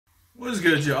What's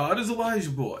good, y'all? It is Elijah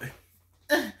Boy.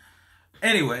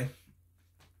 Anyway,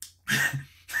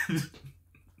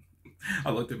 I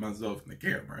looked at myself in the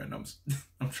camera and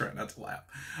I'm trying not to laugh.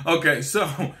 Okay,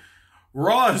 so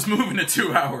Raw is moving to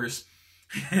 2 hours,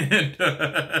 and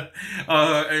oh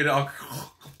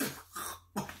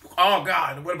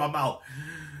god, what in my mouth?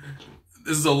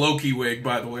 This is a Loki wig,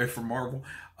 by the way, from Marvel.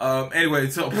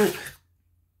 Anyway, so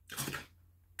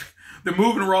they're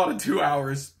moving Raw to 2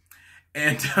 hours.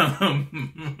 And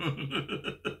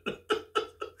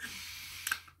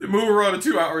they're moving Raw to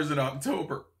 2 hours in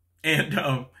October. And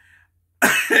I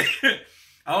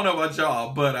don't know about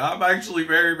y'all, but I'm actually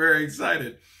very, very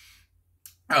excited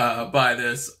by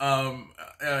this.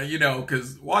 You know,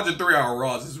 because watching 3 hour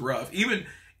Raws is rough.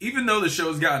 Even though the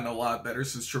show's gotten a lot better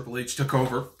since Triple H took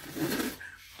over.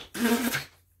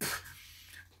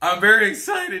 I'm very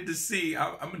excited to see.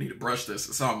 I'm gonna need to brush this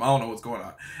or something. I don't know what's going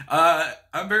on.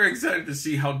 I'm very excited to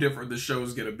see how different the show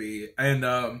is gonna be, and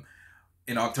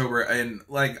in October. And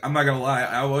like, I'm not gonna lie,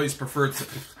 I always preferred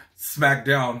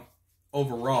SmackDown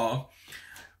over Raw.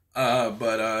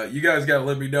 But you guys gotta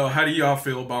let me know, how do y'all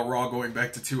feel about Raw going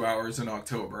back to 2 hours in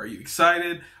October? Are you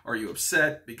excited? Are you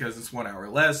upset because it's 1 hour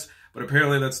less? But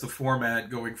apparently that's the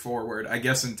format going forward. I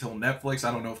guess until Netflix.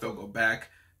 I don't know if they'll go back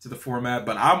to the format,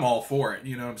 but I'm all for it.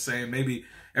 You know what I'm saying? Maybe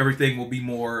everything will be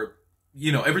more,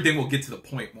 you know, everything will get to the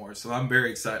point more. So I'm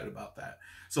very excited about that.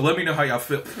 So let me know how y'all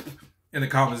feel in the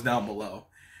comments down below.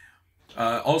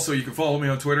 Also, you can follow me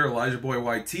on Twitter,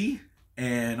 ElijahBoyYT,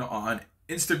 and on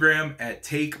Instagram at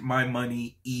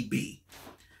TakeMyMoneyEB.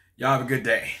 Y'all have a good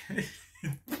day.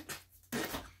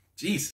 Jeez.